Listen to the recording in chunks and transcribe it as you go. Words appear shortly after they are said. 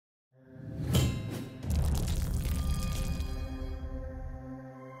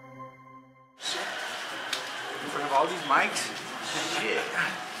all these mics? Shit.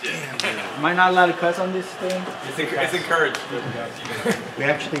 Damn, dude. Am I not allowed to cuss on this thing? It's encouraged. We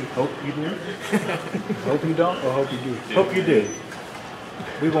actually hope you do. Hope you don't or hope you do? Hope you do.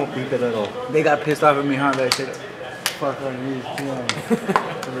 We won't beep it at all. They got pissed off at me, huh? They said, fuck on these.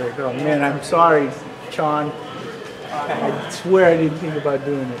 Oh, man, I'm sorry, Sean. I swear I didn't think about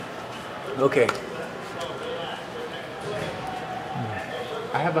doing it. Okay.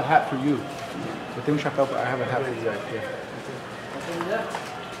 I have a hat for you. I have a hat for you right here.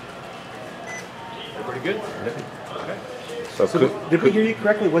 Pretty good? Okay. So did we hear you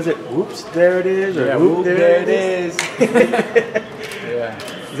correctly? Was it whoops, there it is? Or yeah, whoop, there it is? Yeah.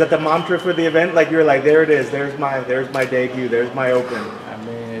 Is that the mantra for the event? Like you were like, there it is, there's my debut, there's my open. I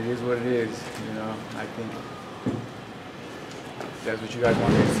mean, it is what it is, you know. I think that's what you guys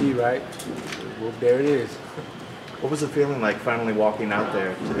wanted to see, right? Whoop, there it is. What was the feeling like finally walking out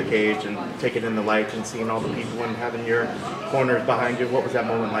there to the cage and taking in the lights and seeing all the people and having your corners behind you? What was that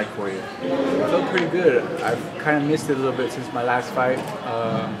moment like for you? It felt pretty good. I've kind of missed it a little bit since my last fight.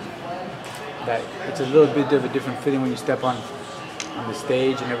 That it's a little bit of a different feeling when you step on the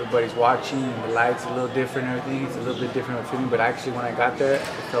stage and everybody's watching and the lights a little different and everything. It's a little bit different of a feeling, but actually when I got there, it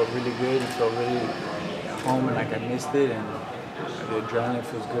felt really good. It felt really at home and like I missed it, and the adrenaline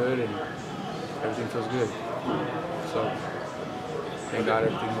feels good and everything feels good. So, thank God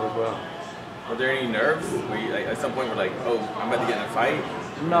everything goes well. Were there any nerves? Were you, like, at some point, were like, oh, I'm about to get in a fight?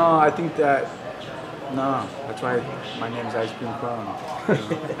 No, I think that, no. That's why my name is Ice Cream Kron.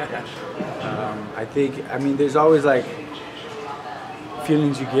 I mean, there's always like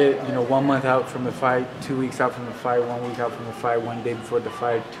feelings you get, you know, 1 month out from the fight, 2 weeks out from the fight, 1 week out from the fight, 1 day before the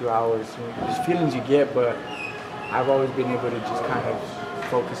fight, 2 hours. There's feelings you get, but I've always been able to just kind of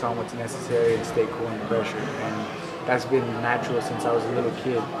focus on what's necessary and stay cool under pressure. And that's been natural since I was a little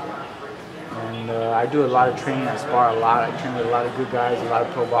kid. And I do a lot of training. I spar a lot. I train with a lot of good guys, a lot of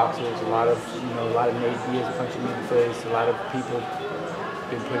pro boxers, a lot of Nate Diaz punching me in the face. A lot of people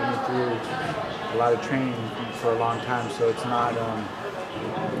been putting me through a lot of training for a long time. So it's not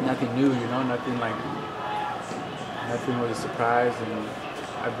nothing new, you know, nothing was a surprise. And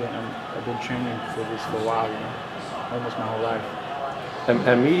I've been training for this for a while, you know, almost my whole life.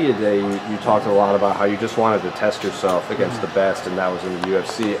 At Media Day, you talked a lot about how you just wanted to test yourself against the best, and that was in the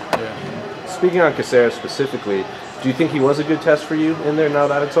UFC. Yeah. Speaking on Caceres specifically, do you think he was a good test for you in there now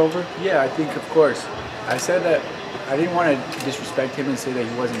that it's over? Yeah, I think, of course. I said that I didn't want to disrespect him and say that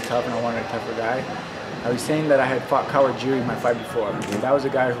he wasn't tough and I wanted a tougher guy. I was saying that I had fought Kawajiri my fight before. And that was a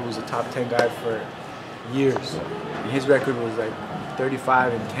guy who was a top 10 guy for years. And his record was like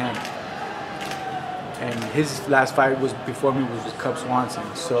 35-10. And his last fight was before me was with Cub Swanson.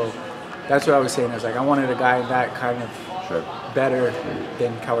 So that's what I was saying. I was like, I wanted a guy that kind of better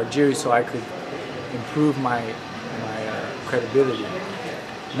than Kawajiri so I could improve my credibility.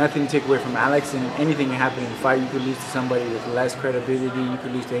 Nothing to take away from Alex, and anything can happen in the fight. You could lose to somebody with less credibility, you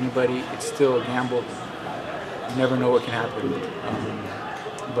could lose to anybody. It's still a gamble. You never know what can happen.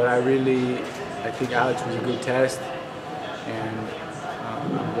 But I think Alex was a good test, and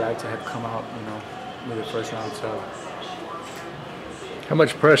I'm glad to have come out, you know, with the first round. So, how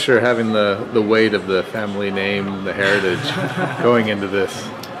much pressure having the weight of the family name, the heritage, going into this?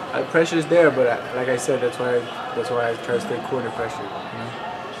 Pressure is there, but like I said, that's why I try to stay cool under pressure. You know?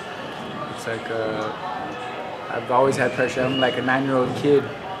 It's like I've always had pressure. I'm like a 9-year-old kid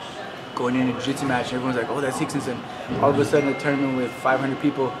going in a jiu-jitsu match, and everyone's like, "Oh, that's Rickson." All of a sudden, a tournament with 500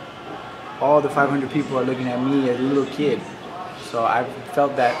 people. All the 500 people are looking at me as a little kid. So I've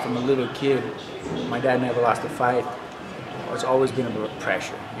felt that from a little kid. My dad never lost a fight. It's always been about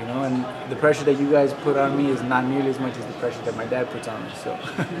pressure, you know, and the pressure that you guys put on me is not nearly as much as the pressure that my dad puts on me, so.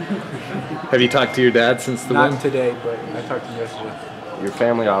 Have you talked to your dad since the win? Not today, but I talked to him yesterday. Your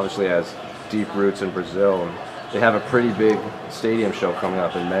family obviously has deep roots in Brazil, and they have a pretty big stadium show coming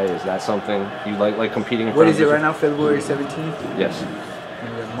up in May. Is that something you like competing in front of? What is it right now, February 17th? Yes.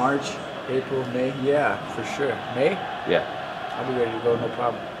 And March, April, May? Yeah, for sure. May? Yeah. I'll be ready to go, no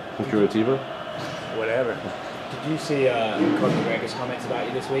problem. In Curitiba? Whatever. Did you see Kron Gracie's comments about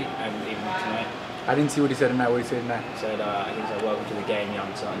you this week and even tonight? I didn't see what he said tonight. What did he say tonight? He said, I think he said, welcome to the game,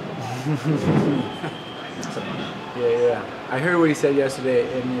 young son. Yeah. I heard what he said yesterday,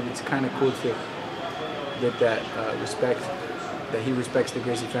 and it's kind of cool to get that respect, that he respects the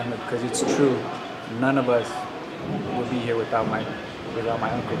Gracie family, because it's true. None of us would be here without my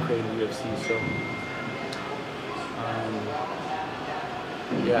uncle creating the UFC. So.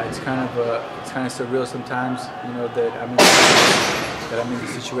 Yeah, it's kind of surreal sometimes, you know, that I'm in the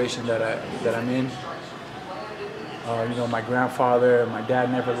situation that I'm in. you know, my grandfather, my dad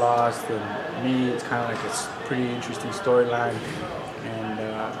never lost, and me, it's kind of like a pretty interesting storyline. And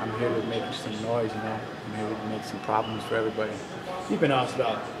I'm here to make some noise, you know. I'm here to make some problems for everybody. You've been asked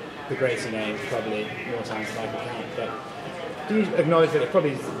about the Gracie name probably more times than I can count, but do you acknowledge that it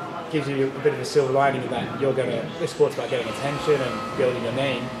probably gives you a bit of a silver lining in that this sport's about getting attention and building your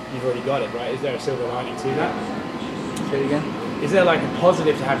name? You've already got it, right? Is there a silver lining to that? Say it again? Is there like a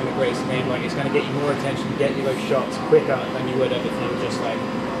positive to having a Gracie name? Like it's going to get you more attention, get you those shots quicker than you would have if you were just like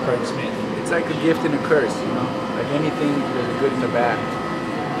Kron Smith? It's like a gift and a curse, you know? Like anything, there's a good and a bad.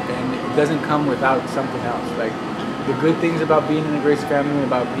 And it doesn't come without something else. Like the good things about being in the Gracie family,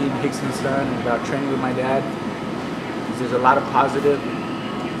 about being Rickson's son, and about training with my dad, is there's a lot of positive,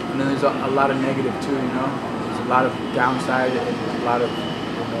 and then there's a lot of negative too, you know? There's a lot of downside, and there's a lot of,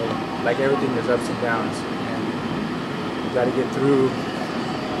 you know, like everything, there's ups and downs. You gotta get through.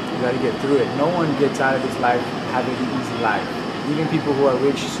 You gotta get through it. No one gets out of this life having an easy life. Even people who are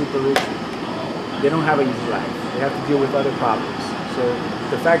rich, super rich, they don't have an easy life. They have to deal with other problems. So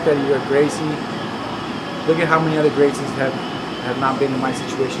the fact that you're a Gracie, look at how many other Gracies have not been in my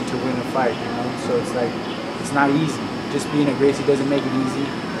situation to win a fight. You know, so it's like it's not easy. Just being a Gracie doesn't make it easy.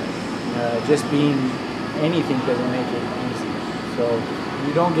 Just being anything doesn't make it easy. So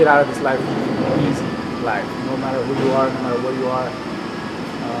you don't get out of this life easy. Life, no matter who you are, no matter where you are.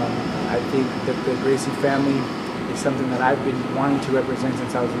 I think that the Gracie family is something that I've been wanting to represent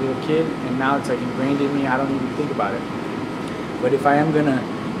since I was a little kid, and now it's like ingrained in me. I don't even think about it. But if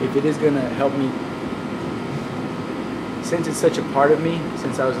it is gonna help me, since it's such a part of me,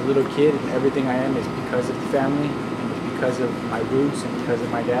 since I was a little kid, and everything I am is because of the family, and it's because of my roots, and because of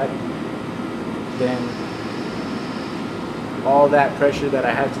my dad, then all that pressure that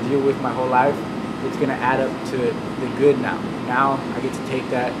I had to deal with my whole life, it's going to add up to the good now. Now I get to take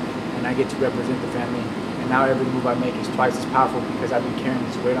that and I get to represent the family. And now every move I make is twice as powerful because I've been carrying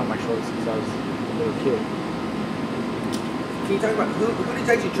this weight on my shoulders since I was a little kid. Can you talk about who did you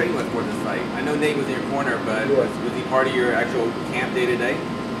actually train with for this fight? I know Nate was in your corner, but Yeah. was he part of your actual camp day to day?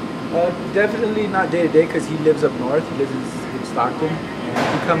 Definitely not day to day because he lives up north. He lives in Stockton.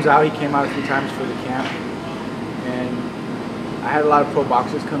 And he comes out. He came out a few times for the camp. And I had a lot of pro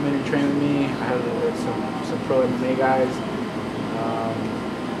boxers come in and train with me. I had some pro MMA guys.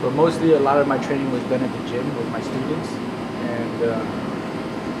 But mostly a lot of my training was done at the gym with my students. And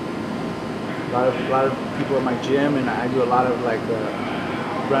a lot of people at my gym, and I do a lot of like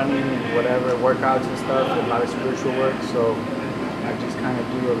running and whatever, workouts and stuff, and a lot of spiritual work. So I just kind of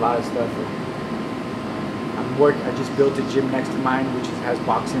do a lot of stuff. I just built a gym next to mine, which has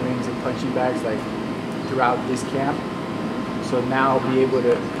boxing rings and punching bags like throughout this camp. So now I'll be able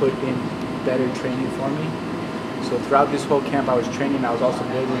to put in better training for me. So throughout this whole camp I was training, I was also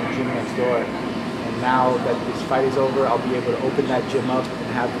building a gym next door. And now that this fight is over, I'll be able to open that gym up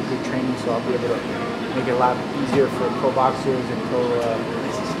and have good training, so I'll be able to make it a lot easier for pro boxers and pro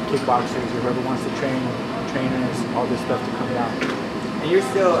kickboxers, whoever wants to train, trainers, all this stuff to come down. And you're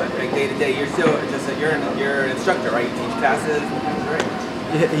still, like day to day, you're an instructor, right? You teach classes, right?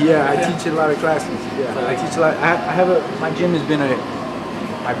 Yeah, I teach a lot of classes. Yeah, I teach a lot. My gym has been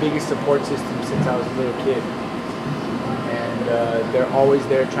my biggest support system since I was a little kid, and they're always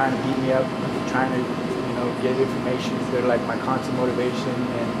there trying to beat me up, trying to get information. They're like my constant motivation,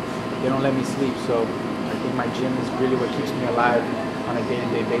 and they don't let me sleep. So I think my gym is really what keeps me alive on a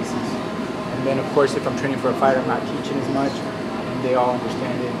day-to-day basis. And then of course, if I'm training for a fight, I'm not teaching as much, and they all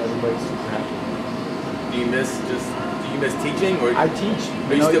understand it, and everybody's super happy. Do you miss teaching? Or I teach.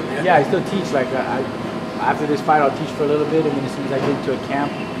 Yeah, I still teach. Like after this fight, I'll teach for a little bit, and then as soon as I get into a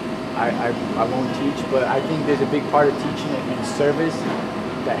camp, I won't teach. But I think there's a big part of teaching and service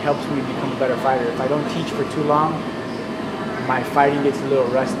that helps me become a better fighter. If I don't teach for too long, my fighting gets a little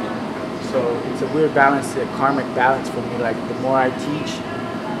rusty. So it's a weird balance, a karmic balance for me. Like the more I teach,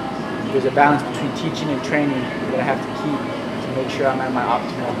 there's a balance between teaching and training that I have to keep to make sure I'm at my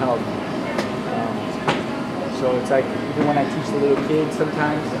optimal health. So it's like, even when I teach the little kids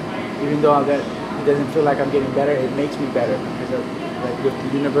sometimes, even though it doesn't feel like I'm getting better, it makes me better because like with the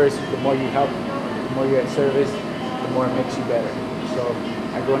universe, the more you help, the more you're at service, the more it makes you better. So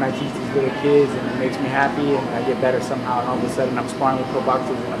I go and I teach these little kids, and it makes me happy, and I get better somehow, and all of a sudden I'm sparring with pro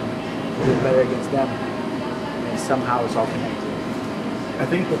boxers and I'm getting better against them, and somehow it's all connected. I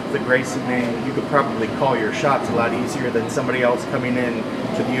think with the Gracie name, you could probably call your shots a lot easier than somebody else coming in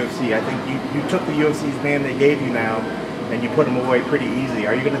to the UFC. I think you took the UFC's name they gave you now, and you put them away pretty easy.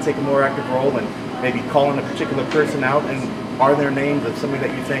 Are you going to take a more active role and maybe calling a particular person out? And are there names of somebody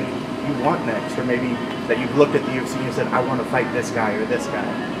that you think you want next, or maybe that you've looked at the UFC and said, I want to fight this guy or this guy?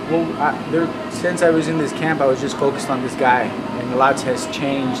 Well, since I was in this camp, I was just focused on this guy, and a lot has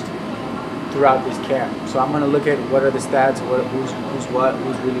changed throughout this camp. So I'm gonna look at what are the stats,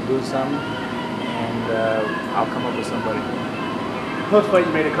 who's really doing something, and I'll come up with somebody. Post-fight,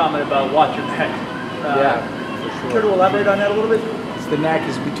 you made a comment about watch your neck. Yeah, for sure. Care to elaborate on that a little bit? The neck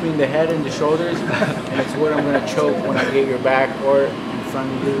is between the head and the shoulders, and it's what I'm gonna choke when I get your back, or in front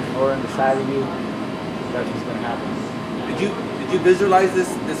of you, or on the side of you. That's what's gonna happen. Did you visualize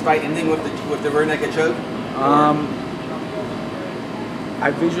this fight ending with the rear naked choke?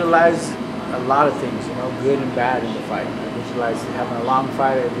 I visualize a lot of things, you know, good and bad in the fight. I visualize having a long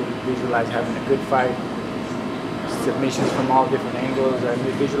fight. I visualize having a good fight. Submissions from all different angles. I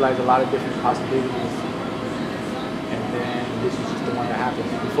visualize a lot of different possibilities. And then this was just the one that happened.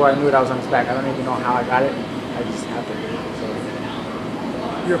 Before I knew it, I was on his back. I don't even know how I got it. I just happened. So.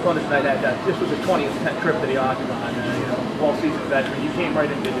 Your opponent tonight had that. This was a 20th trip to the octagon. You know, all-season veteran. You came right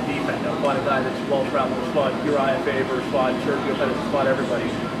into the deep end. Fought a guy that's well-traveled. Fought Uriah Faber. Fought Sergio Pettis. Fought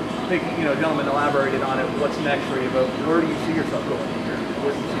everybody. I think, you know, gentlemen elaborated on it. What's next for you? But where do you see yourself going here?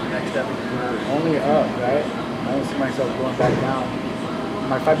 Where do you see the next step in your career? Only up, right? I don't see myself going back down.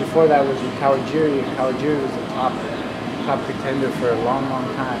 My fight before that was with Kawajiri. Kawajiri was the top contender for a long, long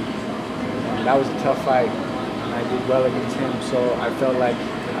time. And that was a tough fight, and I did well against him. So I felt like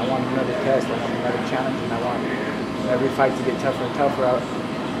I want another test, I want another challenge, and I want every fight to get tougher and tougher.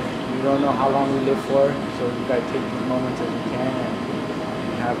 You don't know how long we live for, so you gotta take these moments as you can and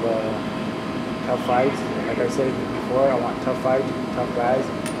have tough fights. Like I said before, I want tough fights, tough guys.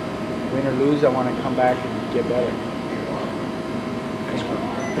 Win or lose, I want to come back and get better.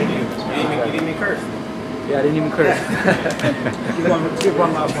 Thank you. You didn't even curse. Yeah, I didn't even curse. Give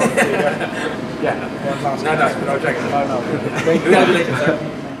one last one. Yeah, one last one. No, check it. No. Thank you. Congratulations,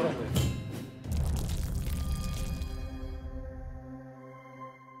 sir.